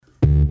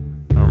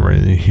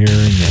right here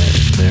and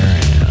there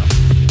I am.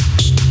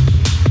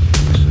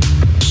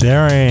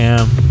 There I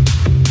am.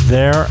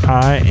 There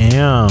I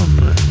am.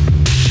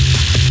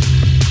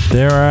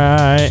 There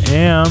I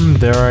am.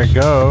 There I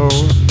go.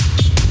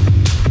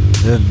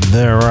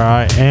 There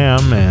I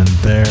am, and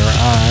there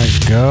I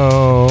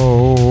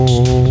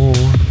go.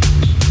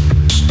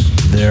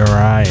 There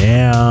I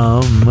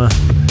am.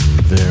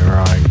 There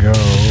I go.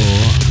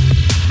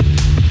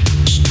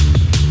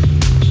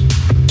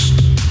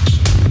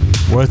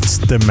 What's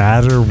the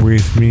Matter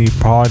with Me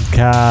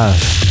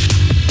podcast?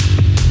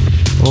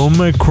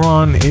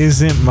 Omicron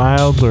isn't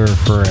milder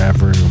for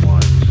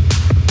everyone.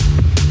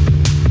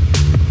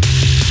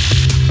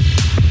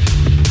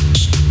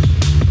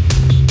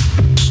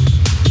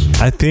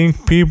 I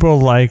think people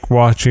like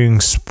watching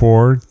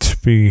sport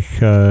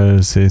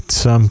because it's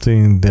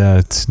something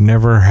that's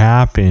never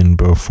happened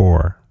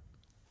before.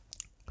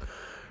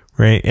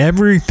 Right?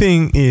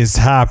 Everything is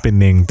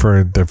happening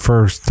for the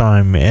first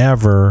time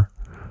ever.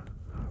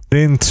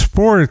 In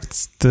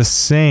sports, the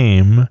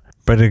same,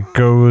 but it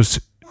goes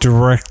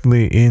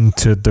directly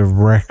into the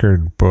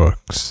record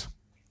books.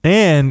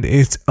 And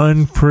it's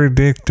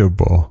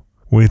unpredictable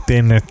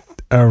within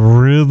a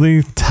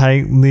really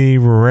tightly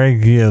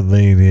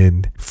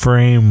regulated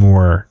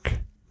framework.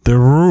 The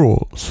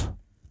rules.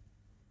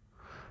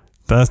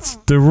 That's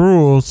the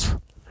rules.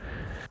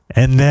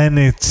 And then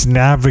it's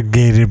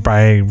navigated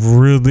by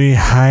really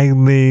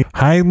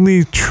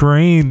highly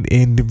trained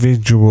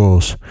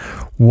individuals.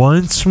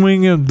 One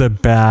swing of the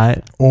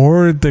bat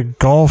or the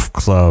golf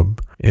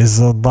club is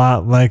a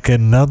lot like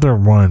another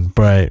one,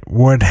 but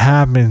what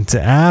happens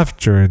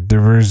after the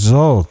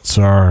results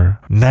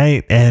are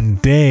night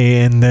and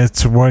day, and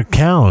that's what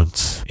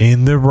counts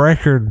in the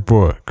record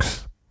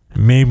books.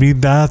 Maybe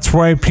that's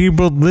why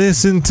people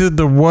listen to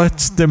the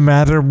What's the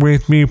Matter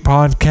with Me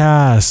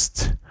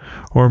podcast.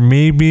 Or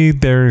maybe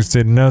there's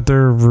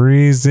another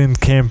reason,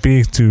 can't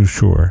be too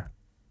sure.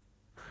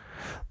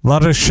 A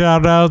lot of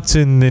shout outs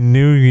in the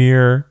new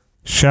year.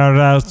 Shout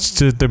outs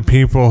to the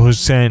people who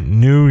sent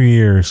New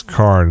Year's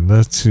card.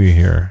 Let's see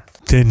here.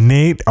 To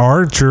Nate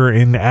Archer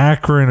in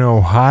Akron,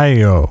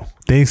 Ohio.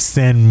 They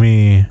send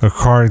me a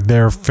card.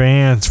 They're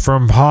fans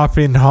from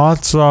Hoppin'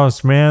 Hot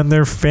Sauce, man.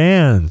 They're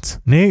fans.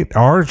 Nate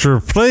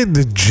Archer, play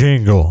the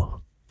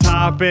jingle.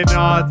 Hoppin'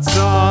 Hot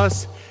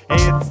Sauce.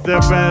 It's the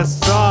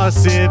best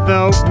sauce in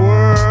the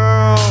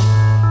world.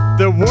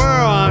 The world,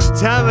 I'm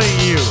telling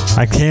you.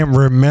 I can't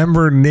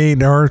remember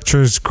Nate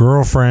Archer's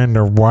girlfriend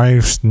or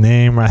wife's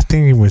name. I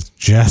think it was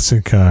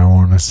Jessica, I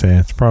want to say.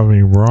 It's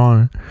probably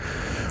wrong.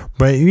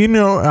 But, you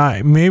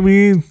know,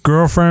 maybe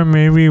girlfriend,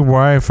 maybe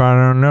wife, I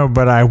don't know.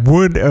 But I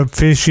would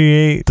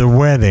officiate the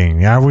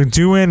wedding. I would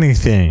do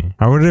anything.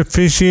 I would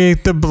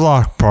officiate the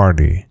block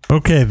party.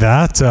 Okay,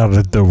 that's out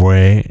of the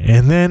way.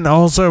 And then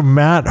also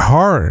Matt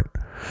Hart.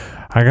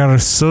 I got a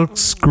silk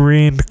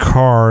screened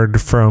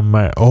card from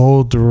my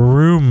old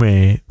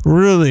roommate.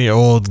 Really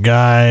old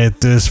guy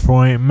at this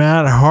point.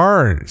 Matt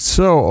Hart.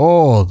 So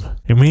old.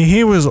 I mean,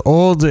 he was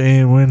old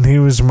when he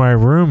was my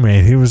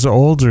roommate. He was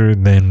older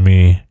than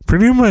me.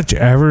 Pretty much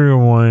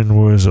everyone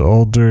was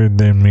older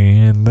than me,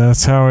 and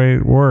that's how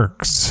it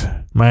works.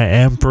 My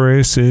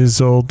Empress is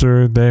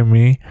older than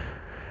me.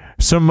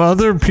 Some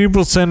other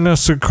people sent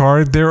us a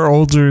card. They're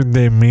older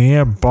than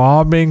me.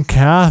 Bob and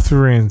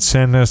Catherine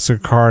sent us a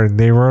card.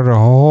 They wrote a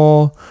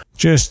whole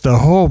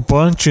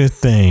bunch of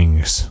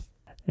things.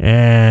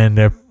 And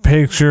a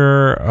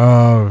picture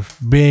of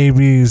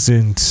babies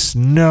in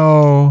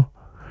snow.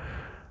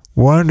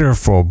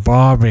 Wonderful.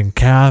 Bob and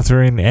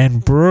Catherine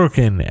and Brooke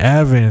and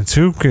Evans.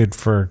 Who could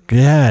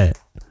forget?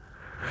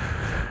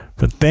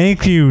 But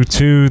thank you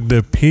to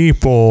the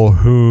people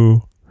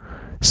who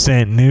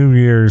sent New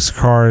Year's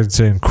cards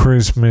and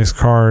Christmas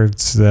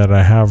cards that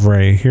I have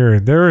right here.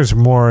 There is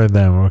more of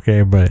them,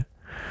 okay, but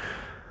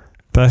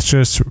that's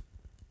just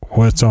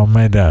what's on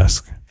my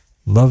desk.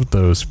 Love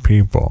those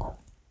people.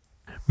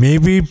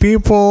 Maybe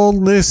people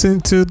listen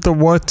to the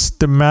What's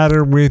the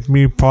Matter with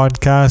Me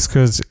podcast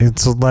because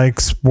it's like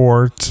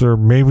sports, or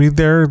maybe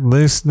they're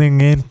listening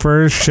in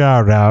for a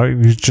shout out.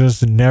 You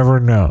just never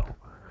know.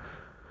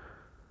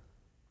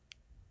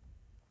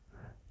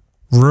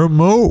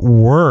 Remote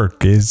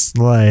work is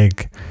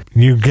like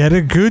you get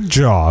a good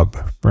job,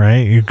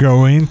 right? You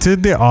go into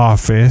the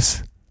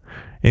office.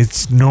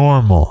 It's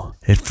normal.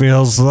 It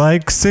feels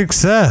like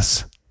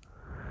success.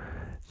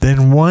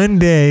 Then one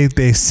day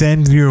they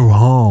send you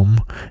home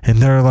and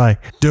they're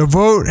like,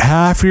 devote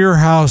half your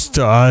house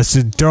to us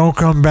and don't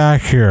come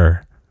back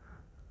here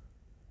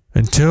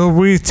until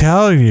we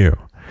tell you.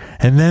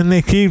 And then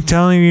they keep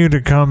telling you to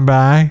come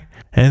back.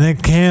 And then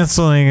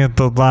canceling at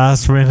the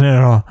last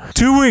minute.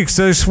 2 weeks,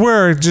 I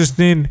swear, I just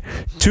need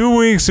 2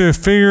 weeks to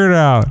figure it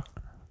out.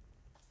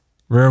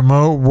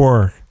 Remote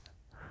work.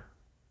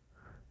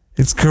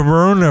 It's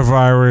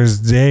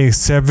coronavirus day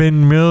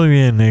 7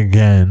 million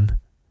again.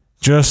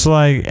 Just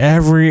like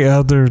every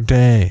other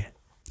day.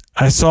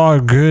 I saw a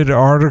good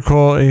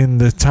article in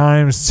the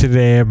Times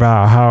today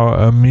about how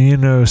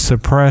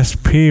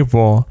immunosuppressed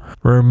people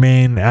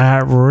remain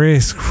at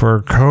risk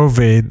for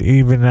COVID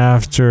even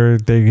after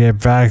they get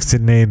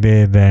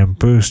vaccinated and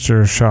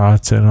booster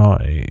shots and all,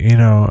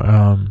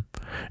 and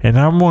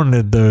I'm one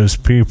of those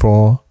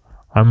people.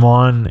 I'm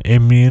on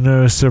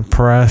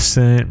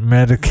immunosuppressant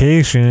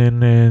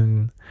medication,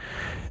 and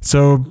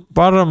so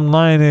bottom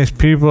line is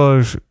people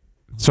have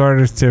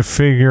started to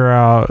figure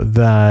out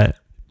that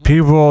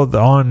people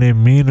on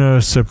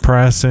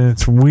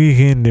immunosuppressants,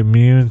 weakened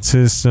immune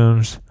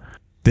systems,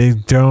 they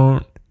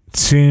don't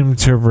seem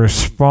to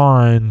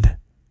respond.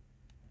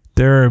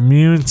 Their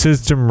immune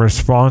system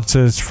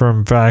responses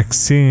from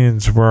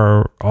vaccines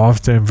were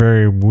often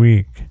very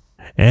weak.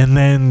 And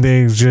then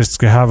they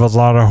just have a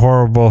lot of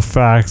horrible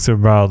facts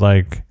about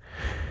it's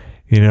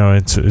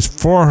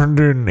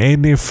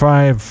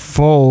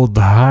 485-fold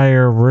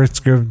higher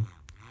risk of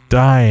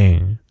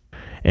dying.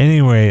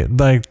 Anyway,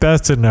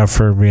 that's enough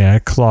for me. I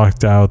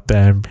clocked out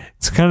then.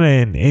 It's kind of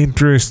an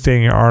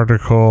interesting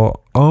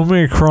article.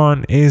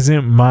 Omicron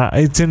isn't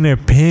it's an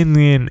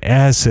opinion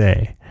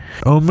essay.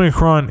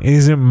 Omicron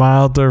isn't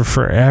milder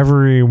for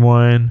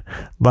everyone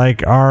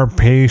like our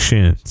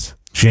patients.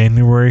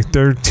 January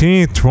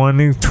 13th,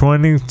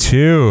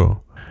 2022.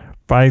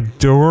 By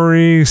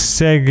Dori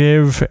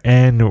Segev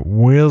and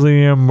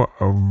William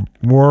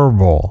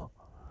Werble.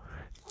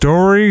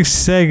 Dori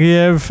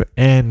Segev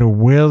and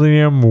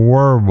William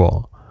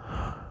Werble.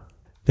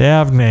 They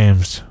have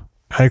names.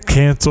 I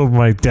canceled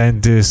my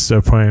dentist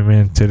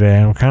appointment today.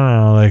 I'm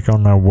kind of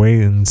on a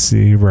wait and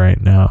see right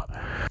now.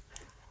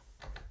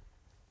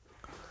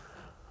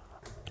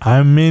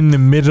 I'm in the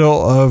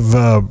middle of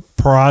a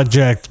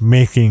project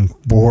making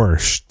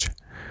borscht.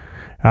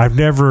 I've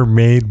never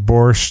made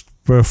borscht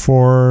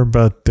before,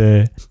 but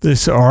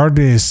this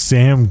artist,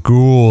 Sam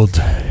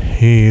Gould,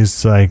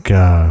 he's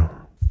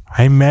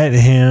I met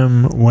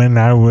him when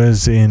I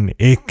was in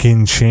It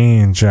Can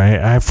Change.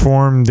 I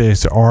formed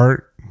this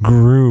art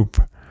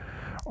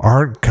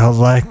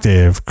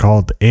collective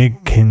called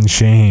It Can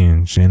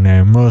Change, and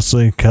I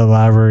mostly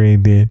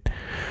collaborated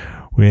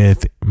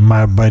with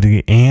my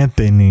buddy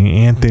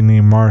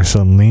Anthony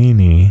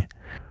Marcellini.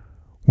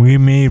 We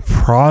made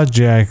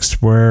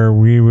projects where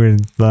we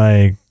would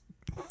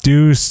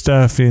do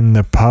stuff in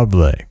the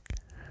public.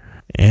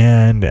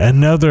 And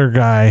another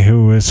guy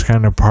who was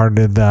kind of part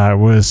of that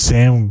was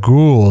Sam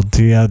Gould.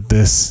 He had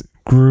this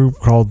group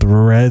called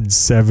Red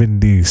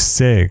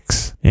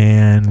 76,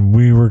 and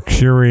we were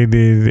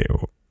curated.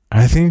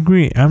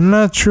 I'm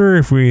not sure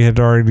if we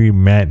had already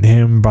met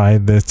him by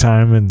the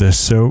time of the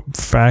soap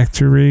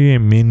factory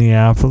in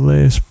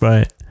Minneapolis,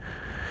 but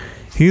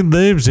he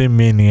lives in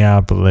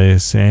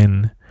Minneapolis,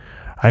 and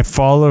I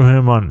follow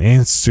him on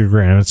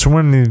Instagram. It's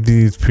one of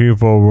these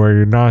people where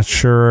you're not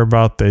sure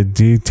about the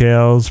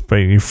details, but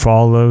you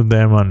follow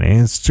them on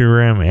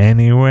Instagram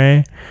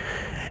anyway.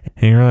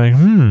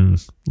 And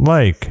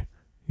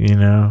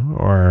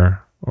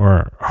you're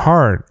or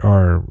heart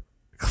or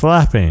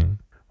clapping.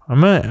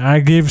 I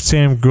give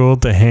Sam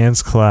Gould the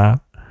hands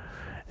clap,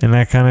 and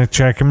I kind of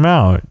check him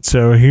out.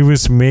 So he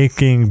was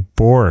making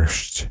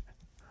borscht.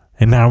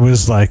 And I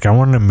was I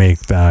want to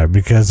make that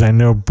because I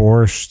know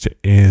borscht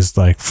is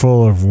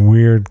full of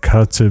weird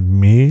cuts of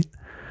meat.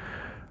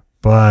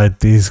 But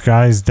these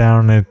guys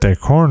down at the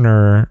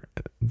corner,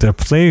 the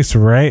place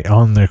right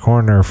on the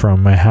corner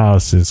from my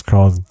house is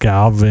called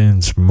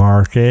Galvin's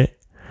Market.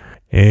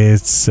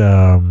 It's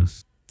a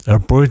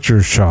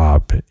butcher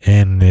shop,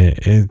 and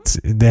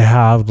they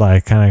have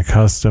kind of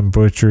custom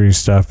butchery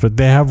stuff, but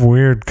they have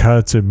weird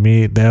cuts of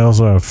meat. They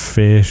also have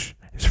fish.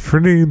 It's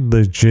pretty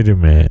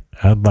legitimate.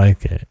 I'd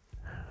like it.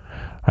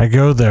 I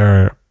go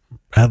there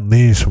at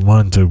least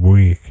once a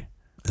week.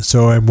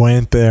 So I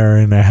went there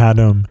and I had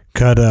them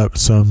cut up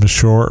some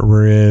short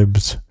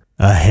ribs,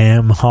 a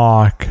ham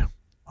hock.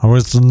 I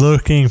was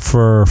looking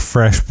for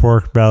fresh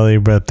pork belly,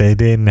 but they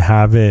didn't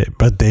have it.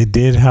 But they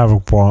did have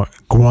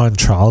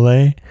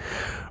guanciale,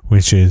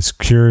 which is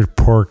cured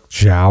pork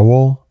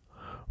jowl,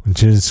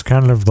 which is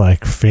kind of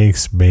like fake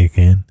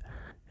bacon.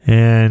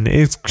 And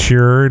it's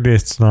cured,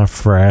 it's not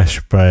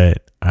fresh,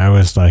 but I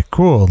was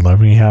cool,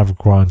 let me have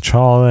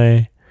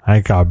guanciale. I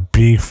got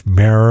beef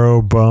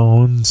marrow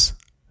bones,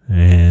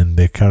 and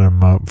they cut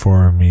them up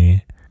for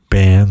me.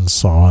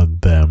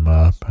 Bandsawed them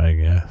up, I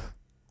guess. A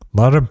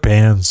lot of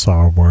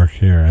bandsaw work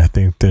here. I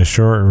think the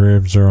short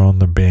ribs are on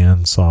the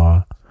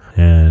bandsaw.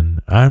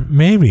 And I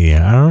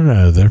don't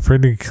know, they're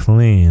pretty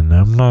clean.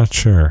 I'm not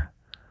sure.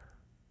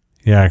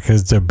 Yeah,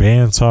 because the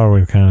bandsaw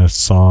would kind of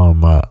saw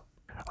them up.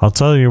 I'll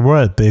tell you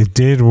what, they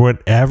did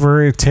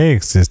whatever it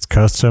takes. It's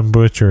custom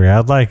butchery.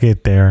 I like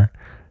it there.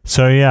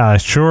 So yeah,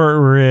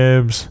 short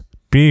ribs,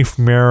 beef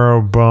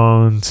marrow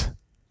bones,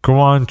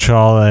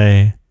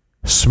 guanciale,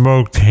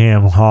 smoked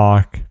ham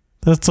hock.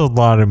 That's a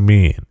lot of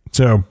meat.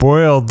 So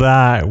boil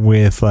that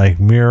with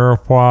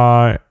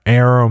mirepoix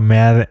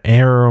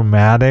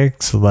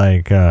aromatics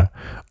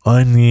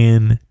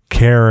onion,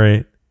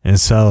 carrot, and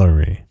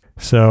celery.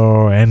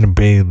 So, and a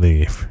bay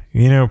leaf.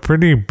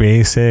 Pretty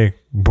basic,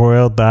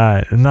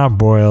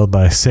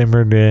 I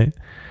simmered it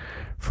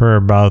for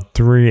about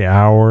 3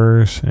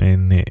 hours,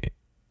 and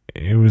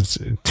it was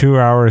 2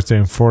 hours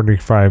and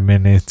 45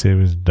 minutes. It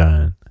was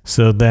done.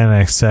 So then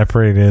I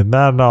separated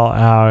that all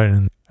out,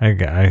 and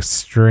I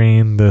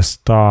strained the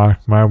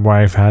stock. My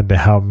wife had to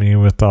help me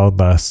with all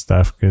that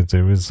stuff because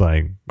it was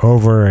like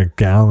over a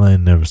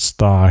gallon of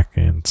stock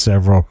and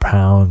several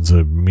pounds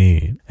of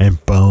meat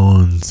and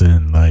bones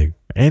and like.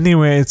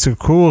 Anyway, it's a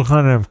cool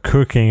kind of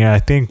cooking. I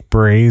think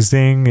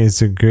braising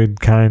is a good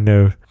kind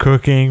of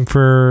cooking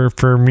for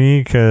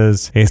me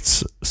because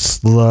it's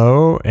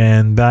slow,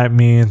 and that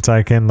means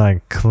I can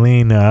like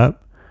clean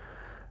up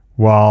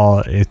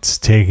while it's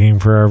taking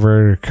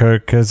forever to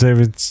cook. Because if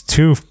it's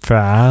too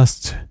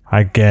fast,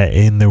 I get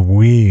in the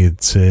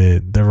weeds.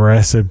 The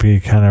recipe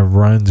kind of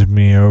runs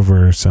me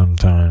over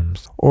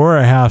sometimes, or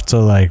I have to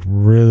like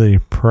really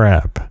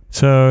prep.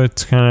 So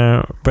it's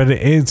but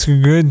it's a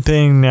good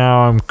thing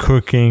now I'm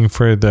cooking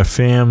for the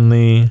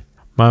family.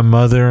 My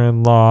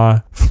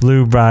mother-in-law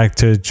flew back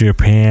to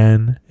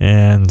Japan,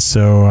 and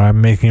so I'm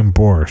making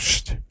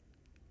borscht.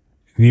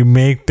 You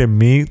make the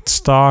meat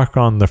stock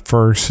on the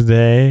first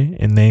day,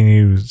 and then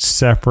you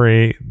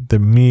separate the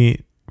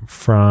meat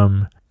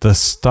from the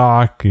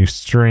stock. You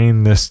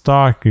strain the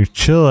stock, you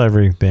chill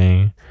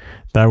everything.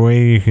 That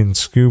way you can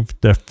scoop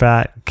the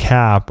fat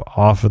cap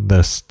off of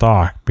the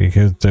stock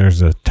because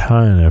there's a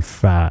ton of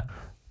fat.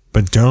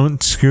 But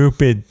don't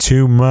scoop it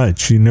too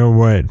much. You know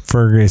what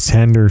Fergus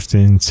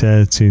Henderson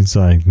says? He's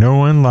like, no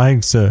one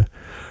likes a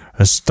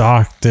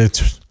stock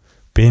that's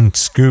been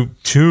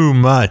scooped too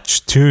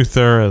much, too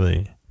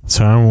thoroughly.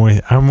 So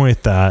I'm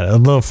with that. A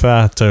little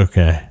fat's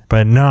okay.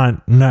 But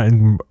not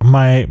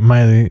my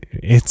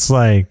it's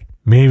like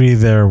maybe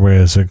there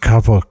was a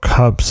couple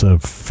cups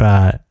of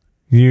fat.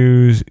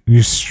 You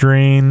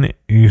strain,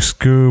 you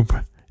scoop,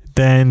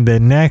 then the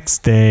next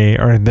day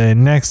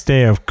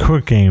of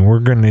cooking, we're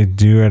going to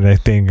do it, I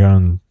think,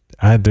 on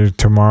either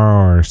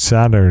tomorrow or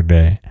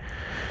Saturday.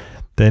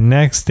 The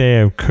next day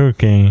of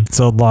cooking, it's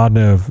a lot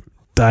of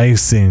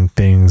dicing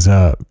things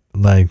up.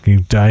 Like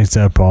you dice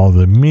up all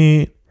the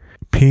meat,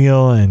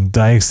 peel and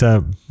dice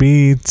up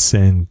beets,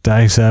 and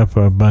dice up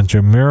a bunch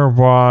of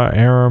mirepoix,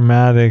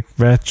 aromatic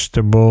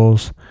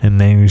vegetables, and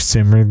then you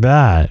simmer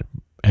that.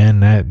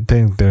 And I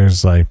think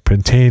there's like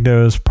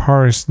potatoes,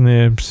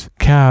 parsnips,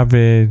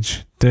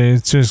 cabbage.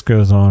 It just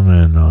goes on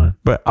and on.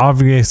 But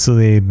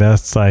obviously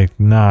that's like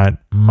not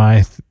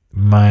my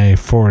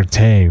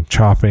forte,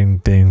 chopping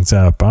things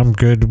up. I'm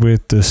good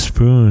with the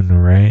spoon,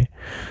 right?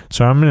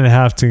 So I'm going to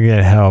have to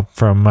get help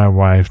from my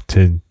wife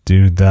to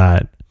do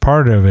that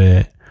part of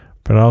it.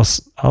 But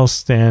I'll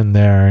stand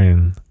there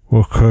and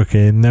we'll cook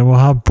it, and then we'll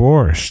have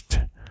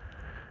borscht.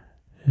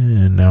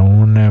 And I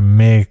want to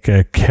make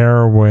a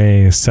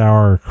caraway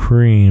sour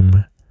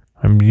cream.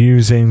 I'm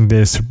using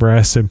this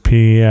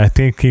recipe. I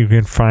think you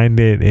can find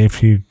it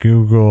if you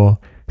Google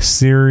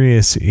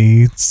Serious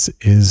Eats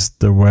is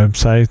the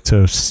website.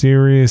 So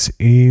Serious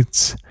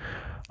Eats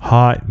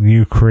hot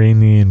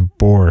Ukrainian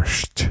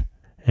borscht.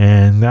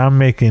 And I'm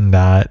making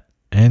that.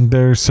 And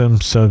there's some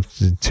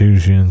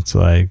substitutions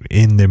like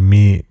in the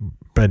meat,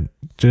 but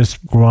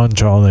just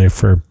guanciale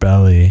for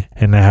belly.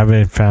 And I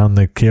haven't found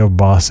the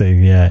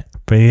kielbasa yet.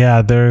 But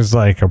yeah, there's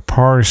like a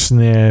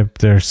parsnip,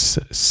 there's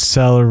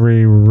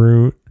celery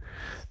root,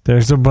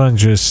 there's a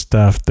bunch of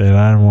stuff that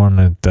I don't want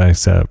to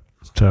dice up.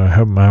 So I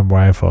hope my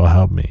wife will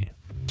help me.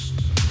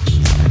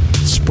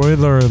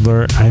 Spoiler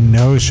alert, I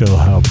know she'll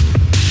help.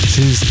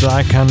 She's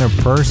that kind of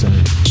person.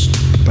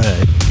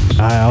 But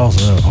I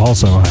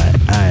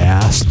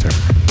asked her.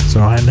 So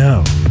I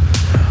know.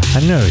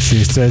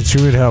 She said she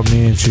would help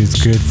me, and she's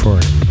good for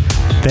it.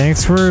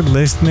 Thanks for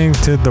listening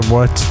to the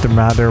What's the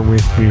Matter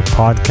With Me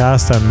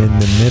podcast. I'm in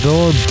the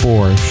middle of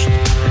borscht.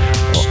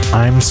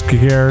 I'm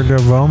scared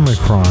of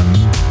Omicron.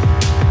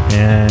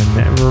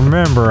 And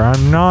remember,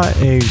 I'm not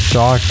a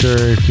doctor.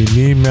 If you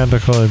need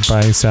medical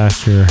advice,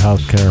 ask your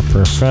healthcare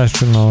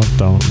professional.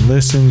 Don't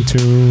listen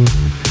to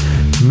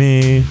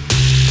me.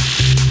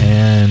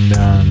 And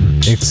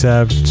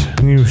except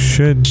you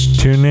should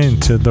tune in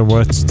to the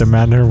What's the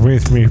Matter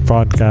With Me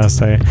podcast.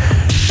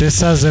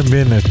 This hasn't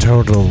been a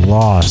total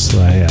loss,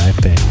 I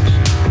think.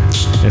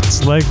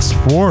 It's like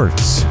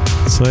sports.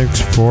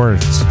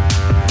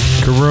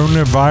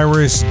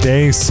 Coronavirus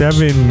Day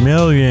 7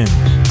 million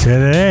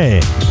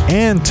today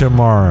and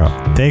tomorrow.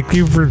 Thank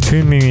you for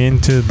tuning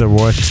into the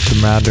What's the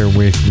Matter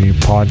With Me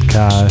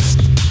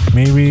podcast.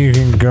 Maybe you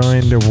can go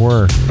into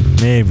work.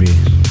 Maybe.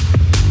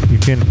 You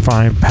can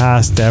find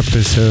past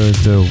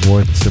episodes of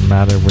What's the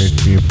Matter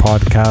With Me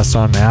podcast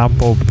on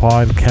Apple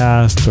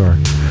Podcast or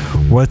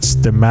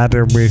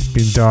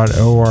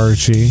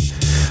what'sthematterwithme.org.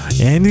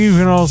 And you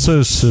can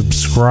also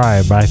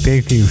subscribe. I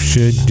think you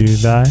should do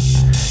that.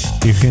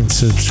 You can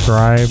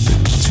subscribe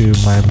to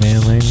my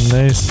mailing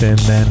list, and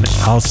then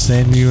I'll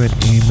send you an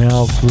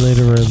email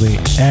literally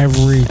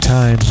every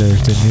time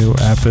there's a new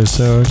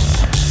episode.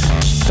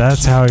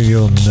 That's how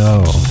you'll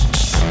know.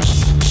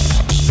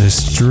 The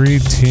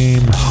Street Team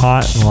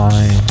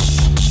Hotline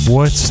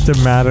What's the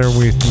Matter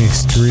With Me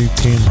Street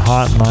Team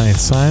hotline.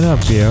 Sign up,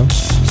 yo.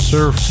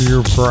 Surf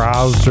your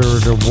browser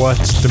to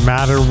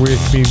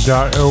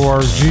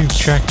what'sthematterwithme.org.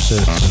 Check the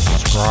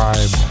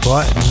subscribe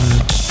button.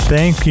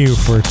 Thank you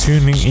for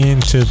tuning in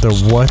to the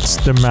What's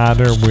the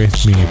Matter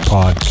With Me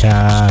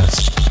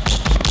podcast.